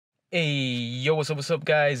Hey, yo, what's up,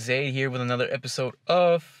 guys? Zaid here with another episode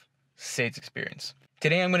of Zaid's Experience.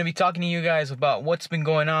 Today I'm going to be talking to you guys about what's been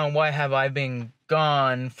going on. Why have I been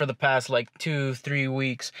gone for the past like 2-3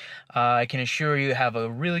 weeks? I can assure you have a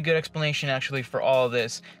really good explanation actually for all of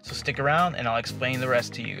this. So stick around and I'll explain the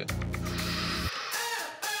rest to you.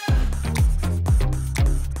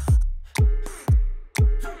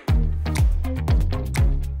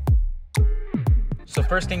 So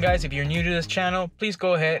first thing, guys, if you're new to this channel, please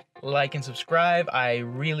go ahead, like and subscribe. I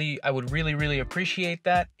would really appreciate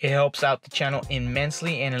that. It helps out the channel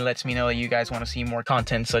immensely and it lets me know that you guys want to see more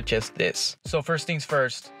content such as this. So first things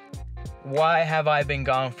first, why have I been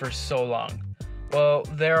gone for so long? Well,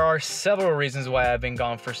 there are several reasons why I've been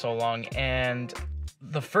gone for so long, and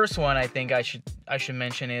the first one I think I should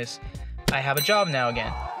mention is I have a job now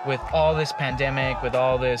again. With all this pandemic, with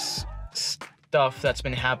all this stuff that's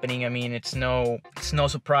been happening, I mean, it's no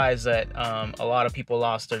surprise that a lot of people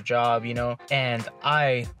lost their job, you know, and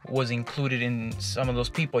I was included in some of those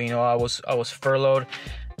people. You know, I was furloughed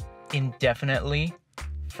indefinitely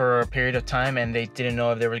for a period of time, and they didn't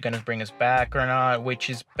know if they were going to bring us back or not, which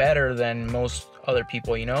is better than most other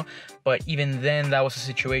people, you know. But even then, that was a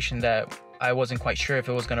situation that I wasn't quite sure if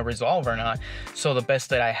it was going to resolve or not. So the best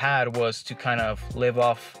that I had was to kind of live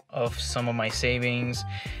off of some of my savings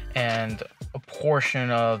and a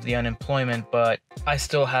portion of the unemployment, but I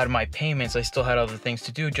still had my payments. I still had other things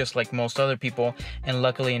to do, just like most other people. And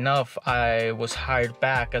luckily enough, I was hired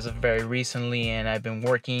back as of very recently, and I've been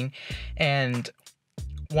working. And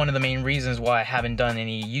one of the main reasons why I haven't done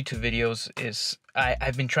any YouTube videos is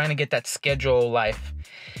I've been trying to get that schedule life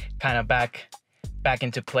kind of back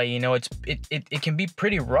into play. You know, it can be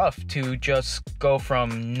pretty rough to just go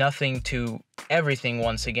from nothing to everything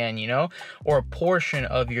once again, you know, or a portion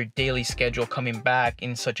of your daily schedule coming back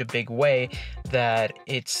in such a big way that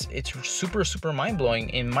it's super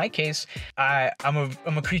mind-blowing. In my case, I'm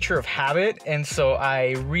a creature of habit, and so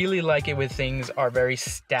I really like it when things are very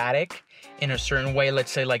static in a certain way.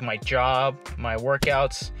 Let's say like my job, my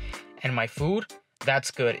workouts, and my food.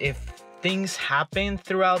 That's good. If things happen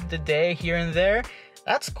throughout the day here and there,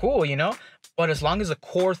 that's cool, you know. But as long as the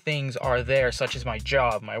core things are there, such as my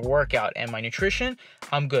job, my workout, and my nutrition,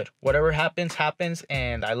 I'm good. Whatever happens,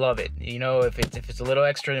 and I love it. You know, if it's a little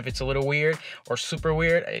extra, and if it's a little weird or super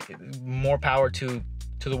weird, more power to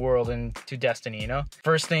the world and to destiny, you know.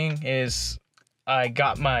 First thing is I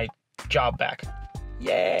got my job back.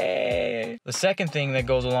 Yay! The second thing that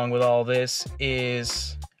goes along with all this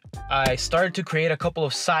is I started to create a couple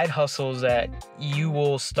of side hustles that you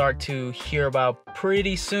will start to hear about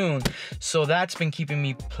pretty soon. So that's been keeping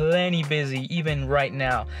me plenty busy even right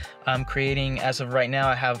now. I'm creating, as of right now,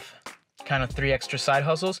 I have kind of 3 extra side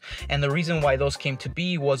hustles, and the reason why those came to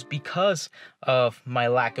be was because of my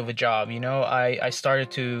lack of a job. You know, I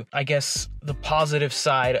started to, I guess the positive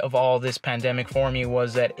side of all this pandemic for me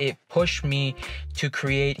was that it pushed me to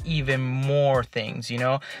create even more things. You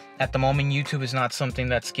know, at the moment, YouTube is not something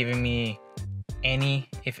that's giving me any,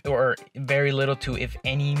 or very little to if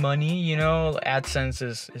any money, you know. AdSense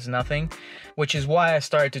is nothing, which is why I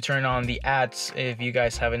started to turn on the ads, if you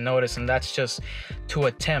guys haven't noticed, and that's just to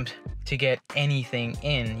attempt to get anything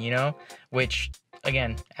in, you know, which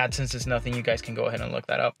again, AdSense is nothing. You guys can go ahead and look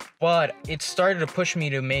that up. But it started to push me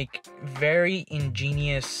to make very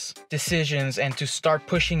ingenious decisions and to start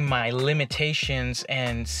pushing my limitations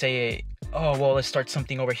and say, oh, well, let's start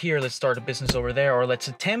something over here, let's start a business over there, or let's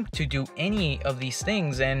attempt to do any of these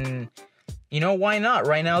things. And you know, why not?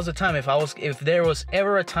 Right now is the time. If there was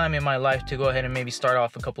ever a time in my life to go ahead and maybe start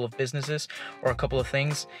off a couple of businesses or a couple of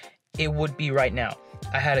things, it would be right now.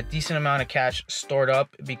 I had a decent amount of cash stored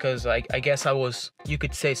up because I guess I was, you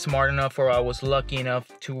could say, smart enough, or I was lucky enough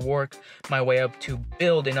to work my way up to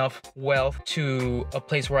build enough wealth to a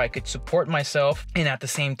place where I could support myself and at the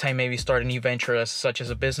same time maybe start a new venture such as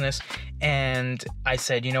a business. And I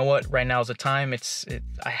said, you know what, right now is the time.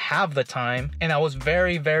 I have the time, and I was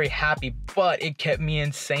very happy, but it kept me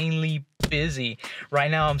insanely busy. Right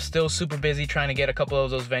now I'm still super busy trying to get a couple of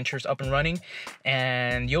those ventures up and running,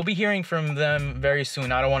 and you'll be hearing from them very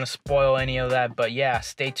soon. I don't want to spoil any of that, but yeah,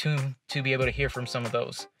 stay tuned to be able to hear from some of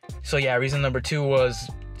those. So yeah, reason number 2 was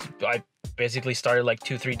I basically started like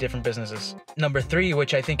 2-3 different businesses. Number 3,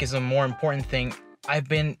 which I think is a more important thing, I've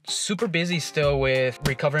been super busy still with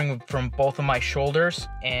recovering from both of my shoulders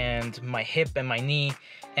and my hip and my knee.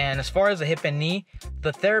 And as far as the hip and knee,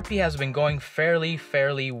 the therapy has been going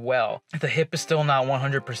fairly well. The hip is still not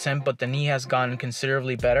 100%, but the knee has gotten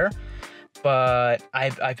considerably better. But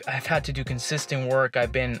I've had to do consistent work.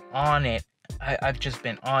 I've been on it I've just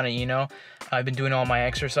been on it, you know. I've been doing all my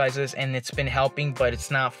exercises and it's been helping, but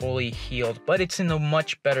it's not fully healed, but it's in a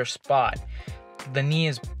much better spot. The knee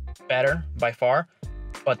is better by far,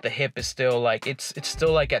 but the hip is still like, it's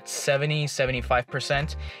still like at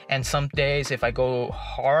 70-75%. And some days if I go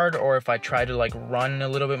hard or if I try to like run a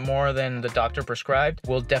little bit more than the doctor prescribed,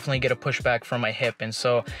 we'll definitely get a pushback from my hip. And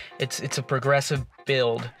so it's a progressive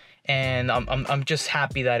build, and I'm just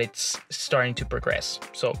happy that it's starting to progress.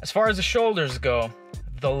 So as far as the shoulders go,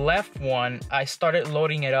 the left one, I started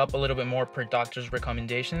loading it up a little bit more per doctor's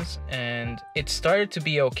recommendations, and it started to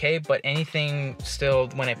be okay, but anything still,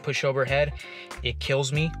 when I push overhead, it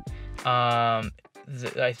kills me. I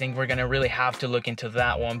think we're gonna really have to look into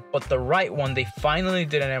that one. But the right one, they finally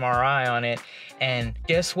did an MRI on it, and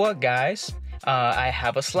guess what, guys? I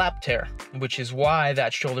have a slap tear, which is why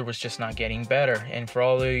that shoulder was just not getting better. And for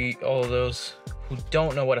all of those who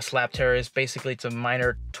don't know what a slap tear is, basically it's a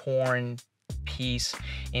minor torn piece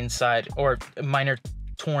inside, or a minor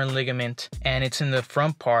torn ligament, and it's in the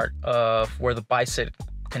front part of where the bicep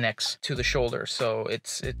connects to the shoulder. So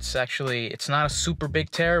it's not a super big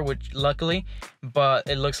tear, which luckily, but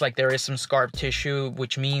it looks like there is some scar tissue,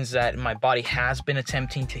 which means that my body has been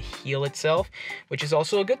attempting to heal itself, which is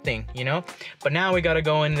also a good thing, you know. But now we got to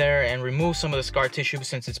go in there and remove some of the scar tissue,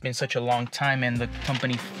 since it's been such a long time, and the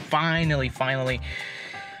company finally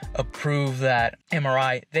approve that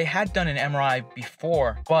MRI. They had done an MRI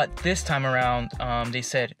before, but this time around,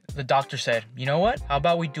 the doctor said, you know what? How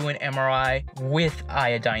about we do an MRI with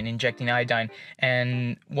iodine, injecting iodine?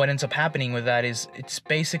 And what ends up happening with that is, it's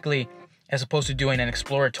basically, as opposed to doing an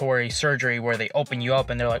exploratory surgery where they open you up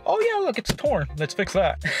and they're like, oh yeah, look, it's torn, let's fix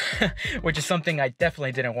that, which is something I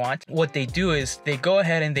definitely didn't want. What they do is they go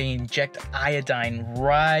ahead and they inject iodine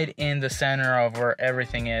right in the center of where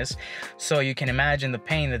everything is. So you can imagine the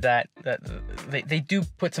pain that they do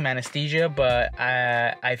put some anesthesia, but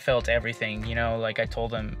I felt everything, you know. Like I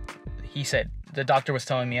told him, he said, the doctor was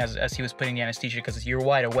telling me as he was putting the anesthesia, because you're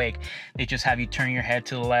wide awake, they just have you turn your head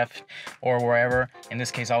to the left or wherever. In this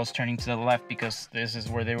case, I was turning to the left because this is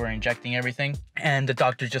where they were injecting everything. And the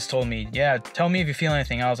doctor just told me, yeah, tell me if you feel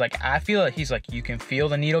anything. I was like, I feel it. He's like, you can feel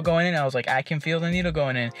the needle going in? I was like, I can feel the needle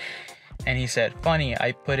going in. And he said, funny,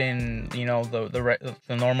 I put in, you know, the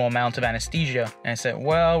normal amount of anesthesia. And I said,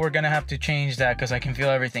 well, we're gonna have to change that because I can feel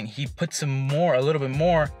everything. He put some more, a little bit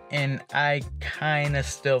more, and I kind of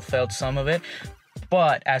still felt some of it.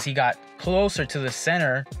 But as he got closer to the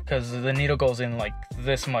center, because the needle goes in like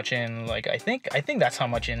this much in, like I think that's how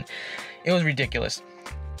much in. It was ridiculous.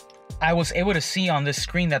 I was able to see on this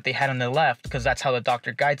screen that they had on the left, because that's how the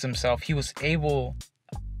doctor guides himself. He was able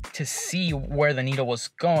to see where the needle was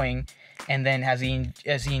going, and then as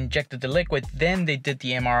he injected the liquid, then they did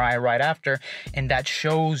the MRI right after, and that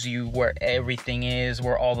shows you where everything is,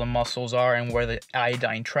 where all the muscles are, and where the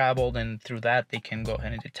iodine traveled, and through that they can go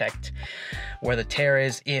ahead and detect where the tear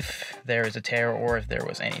is, if there is a tear or if there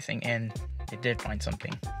was anything. And they did find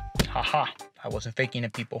something. Haha, I wasn't faking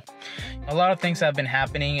it, people. A lot of things have been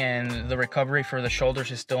happening, and the recovery for the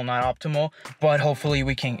shoulders is still not optimal, but hopefully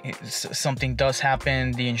we can, something does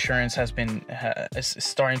happen. The insurance has been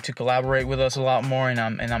starting to collaborate with us a lot more, and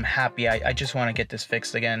I'm happy. I just want to get this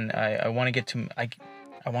fixed again. I want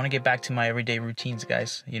to get back to my everyday routines,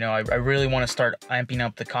 guys. You know, I really want to start amping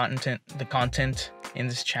up the content in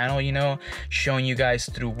this channel, you know, showing you guys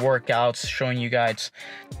through workouts, showing you guys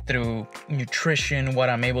through nutrition what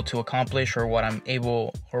I'm able to accomplish, or what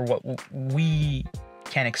we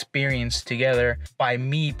can experience together by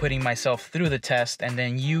me putting myself through the test, and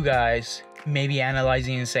then you guys maybe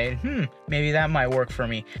analyzing and saying, maybe that might work for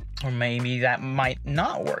me, or maybe that might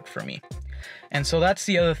not work for me. And so that's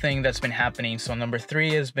the other thing that's been happening. So number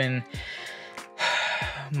 3 has been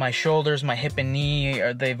my shoulders, my hip and knee,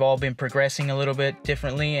 they've all been progressing a little bit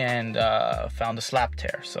differently, and found a slap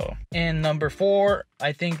tear. So, and number 4,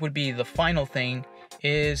 I think would be the final thing,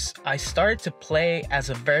 is I started to play as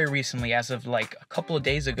of very recently, as of like a couple of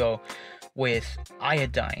days ago, with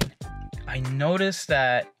iodine. I noticed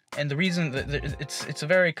that, and the reason that it's a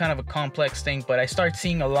very kind of a complex thing, but I start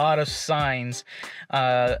seeing a lot of signs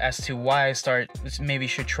as to why I maybe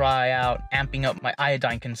should try out amping up my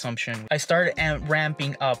iodine consumption. I started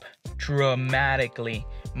ramping up dramatically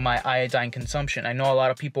my iodine consumption. I know a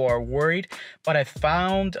lot of people are worried, but I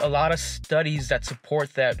found a lot of studies that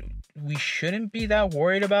support that we shouldn't be that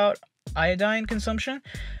worried about iodine consumption,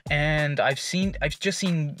 and I've just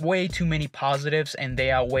seen way too many positives, and they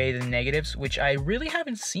outweigh the negatives, which I really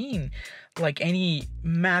haven't seen like any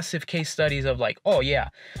massive case studies of like, oh yeah,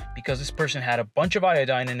 because this person had a bunch of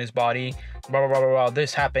iodine in his body, blah blah blah blah,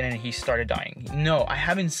 this happened and he started dying. No, I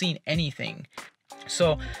haven't seen anything.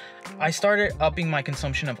 So I started upping my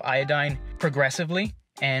consumption of iodine progressively,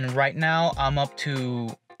 and right now I'm up to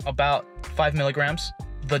about 5 milligrams.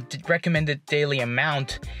 The recommended daily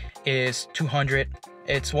amount is 200.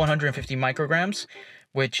 It's 150 micrograms,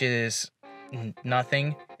 which is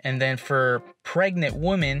nothing. And then for pregnant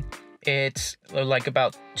women, it's like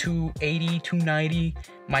about 280, 290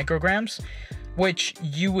 micrograms, which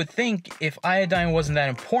you would think if iodine wasn't that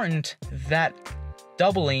important, that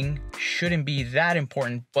doubling shouldn't be that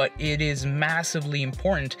important, but it is massively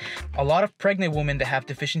important. A lot of pregnant women that have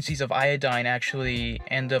deficiencies of iodine actually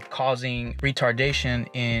end up causing retardation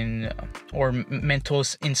in or mental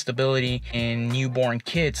instability in newborn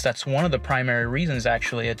kids. That's one of the primary reasons,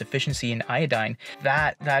 actually, a deficiency in iodine.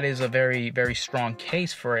 That is a very, very strong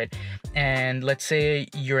case for it. And let's say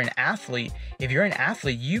you're an athlete. If you're an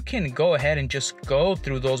athlete, you can go ahead and just go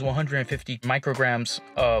through those 150 micrograms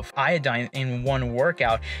of iodine in one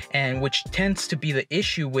workout, and which tends to be the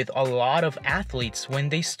issue with a lot of athletes. When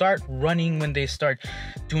they start running, when they start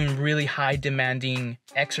doing really high demanding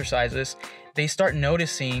exercises, they start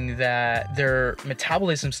noticing that their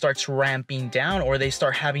metabolism starts ramping down, or they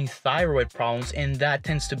start having thyroid problems, and that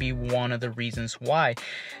tends to be one of the reasons why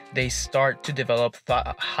they start to develop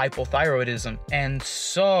hypothyroidism. And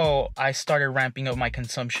so I started ramping up my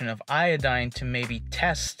consumption of iodine to maybe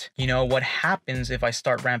test, what happens if I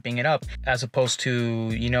start ramping it up, as opposed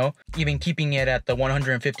to, even keeping it at the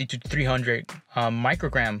 150 to 300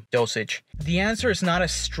 microgram dosage. The answer is not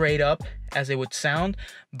as straight up as it would sound,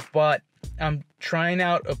 but I'm trying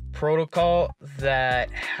out a protocol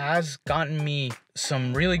that has gotten me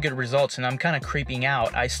some really good results, and I'm kind of creeping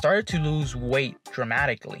out. I started to lose weight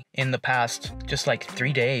dramatically in the past just like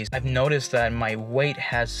 3 days. I've noticed that my weight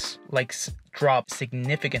has dropped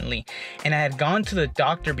significantly, and I had gone to the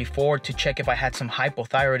doctor before to check if I had some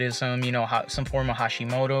hypothyroidism, some form of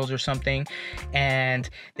Hashimoto's or something, and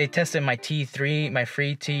they tested my T3, my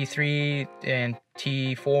free T3 and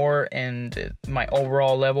T4 and my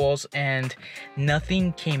overall levels, and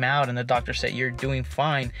nothing came out, and the doctor said, you're doing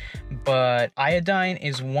fine. But iodine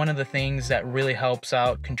is one of the things that really helps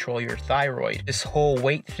out control your thyroid. This whole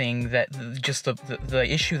weight thing, that just the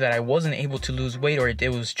issue that I wasn't able to lose weight, or it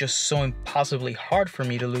was just so impossibly hard for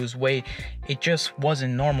me to lose weight, it just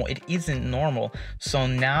wasn't normal. It isn't normal. So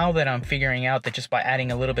now that I'm figuring out that just by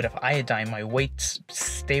adding a little bit of iodine, my weight's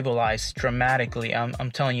stabilized dramatically.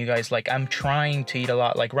 I'm telling you guys, I'm trying to eat a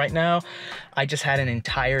lot. Like right now, I just had an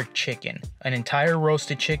entire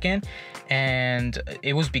roasted chicken, and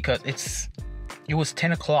it was because it was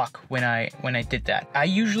 10 o'clock when I did that. I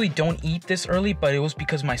usually don't eat this early, but it was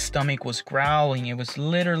because my stomach was growling. It was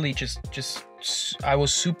literally just I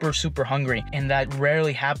was super hungry, and that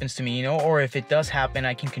rarely happens to me, or if it does happen,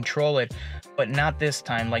 I can control it, but not this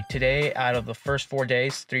time. Like today, out of the first 4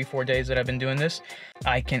 days, 3-4 days that I've been doing this,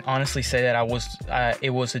 I can honestly say that it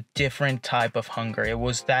was a different type of hunger. It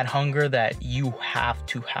was that hunger that you have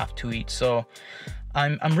to eat. So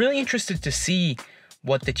I'm really interested to see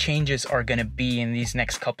what the changes are going to be in these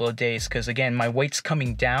next couple of days, because again, my weight's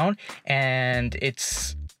coming down, and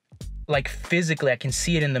it's physically I can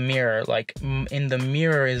see it in the mirror. In the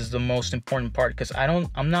mirror is the most important part, because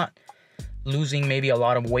I'm not losing maybe a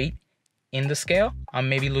lot of weight in the scale. I'm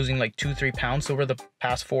maybe losing 2-3 pounds over the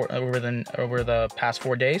past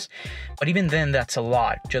 4 days, but even then, that's a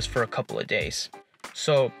lot just for a couple of days.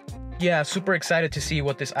 So yeah, super excited to see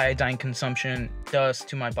what this iodine consumption does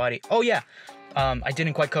to my body. Oh yeah, I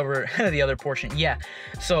didn't quite cover the other portion. Yeah,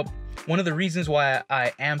 so one of the reasons why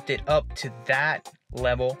I amped it up to that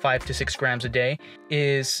level, 5 to 6 grams a day,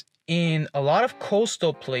 is in a lot of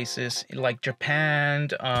coastal places like Japan,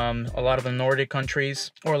 a lot of the Nordic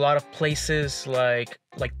countries, or a lot of places like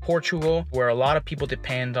Portugal, where a lot of people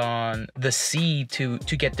depend on the sea to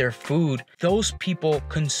get their food. Those people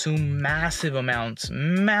consume massive amounts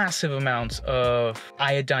of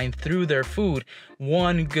iodine through their food.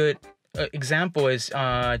 One good example is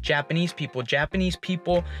Japanese people. Japanese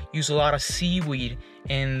people use a lot of seaweed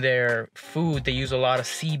in their food. They use a lot of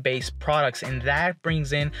sea-based products, and that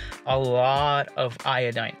brings in a lot of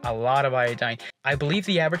iodine. I believe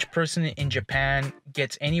the average person in Japan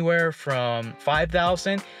gets anywhere from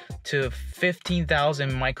 5,000 to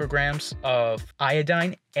 15,000 micrograms of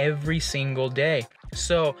iodine every single day.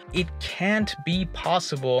 So it can't be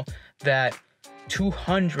possible that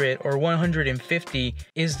 200 or 150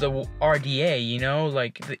 is the RDA,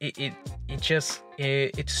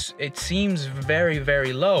 it seems very,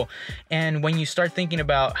 very low. And when you start thinking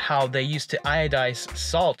about how they used to iodize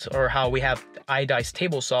salt, or how we have iodized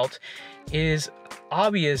table salt, it is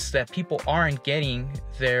obvious that people aren't getting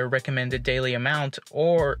their recommended daily amount,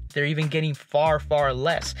 or they're even getting far, far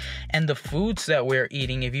less. And the foods that we're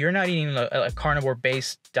eating, if you're not eating a carnivore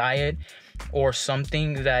based diet, or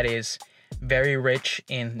something that is very rich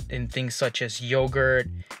in things such as yogurt,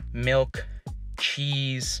 milk,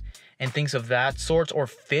 cheese, and things of that sort, or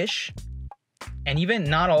fish, and even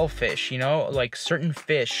not all fish, you know, like certain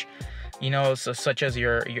fish, you know, so such as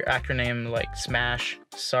your acronym like SMASH,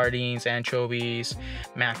 sardines, anchovies,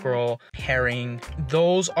 mackerel, herring.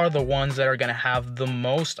 Those are the ones that are gonna have the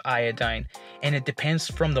most iodine, and it depends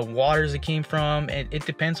from the waters it came from, and it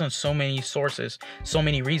depends on so many sources, so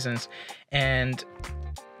many reasons. And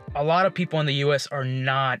a lot of people in the US are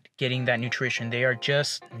not getting that nutrition. They are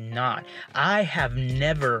just not. I have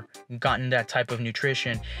never gotten that type of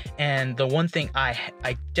nutrition. And the one thing I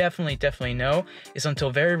definitely know is,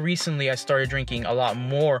 until very recently, I started drinking a lot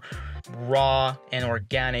more raw and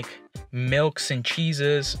organic milks and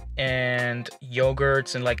cheeses and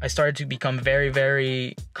yogurts, and like I started to become very,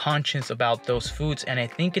 very conscious about those foods. And I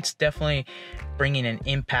think it's definitely bringing an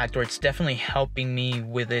impact, or it's definitely helping me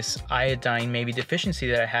with this iodine maybe deficiency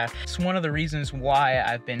that I have. It's one of the reasons why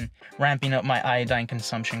I've been ramping up my iodine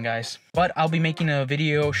consumption, guys. But I'll be making a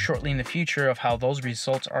video shortly in the future of how those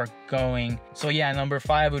results are going. So yeah, number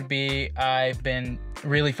 5 would be, I've been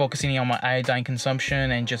really focusing on my iodine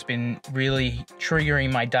consumption and just been really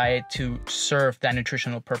triggering my diet to serve that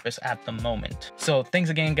nutritional purpose at the moment. So thanks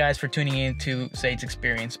again, guys, for tuning in to Zaid's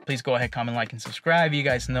Experience. Please go ahead, comment, like, and subscribe. You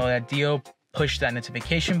guys know that deal. Push that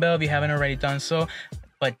notification bell if you haven't already done so.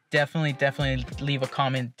 But definitely leave a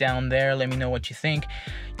comment down there. Let me know what you think.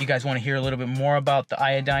 You guys want to hear a little bit more about the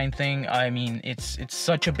iodine thing? I mean, it's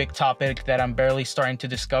such a big topic that I'm barely starting to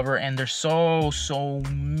discover, and there's so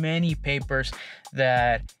many papers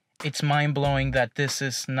that it's mind-blowing that this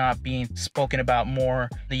is not being spoken about more.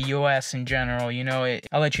 The US in general, you know,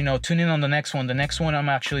 I'll let you know. Tune in on the next one. The next one, I'm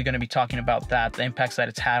actually going to be talking about that, the impacts that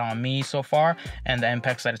it's had on me so far, and the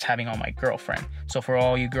impacts that it's having on my girlfriend. So for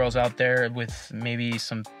all you girls out there with maybe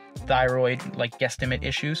some thyroid, like guesstimate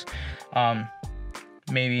issues,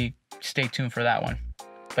 maybe stay tuned for that one.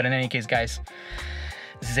 But in any case, guys,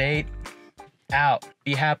 Zaid out.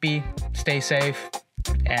 Be happy, stay safe,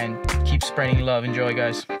 and keep spreading love. Enjoy,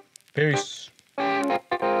 guys. Peace.